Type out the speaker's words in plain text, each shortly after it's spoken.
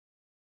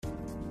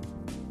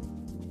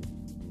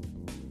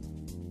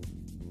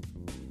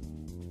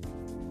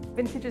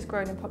Vintage has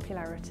grown in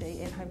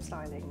popularity in home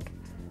styling,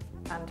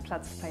 and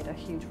plaids have played a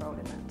huge role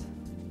in that.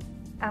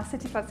 Our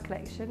City Plaids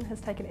collection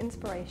has taken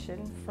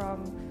inspiration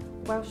from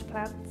Welsh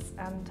plaids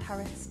and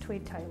Harris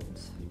tweed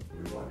tones.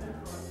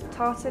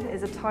 Tartan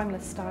is a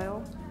timeless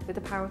style with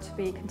the power to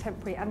be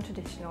contemporary and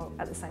traditional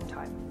at the same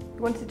time.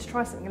 We wanted to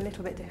try something a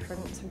little bit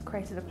different, so we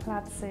created a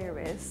plaid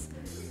series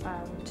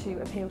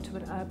to appeal to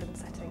an urban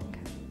setting.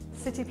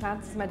 City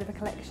Plaids is made of a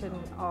collection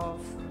of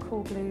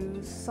cool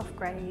blues, soft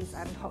greys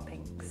and hot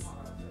pinks.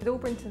 With all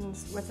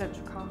Brintons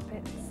residential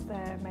carpets,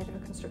 they're made of a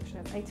construction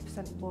of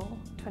 80% wool,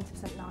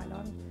 20%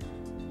 nylon,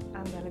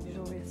 and they're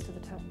luxurious to the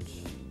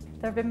touch.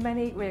 There have been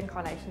many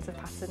reincarnations of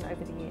pattern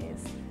over the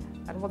years,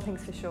 and one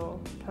thing's for sure,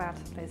 plaid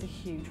plays a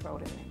huge role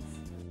in this.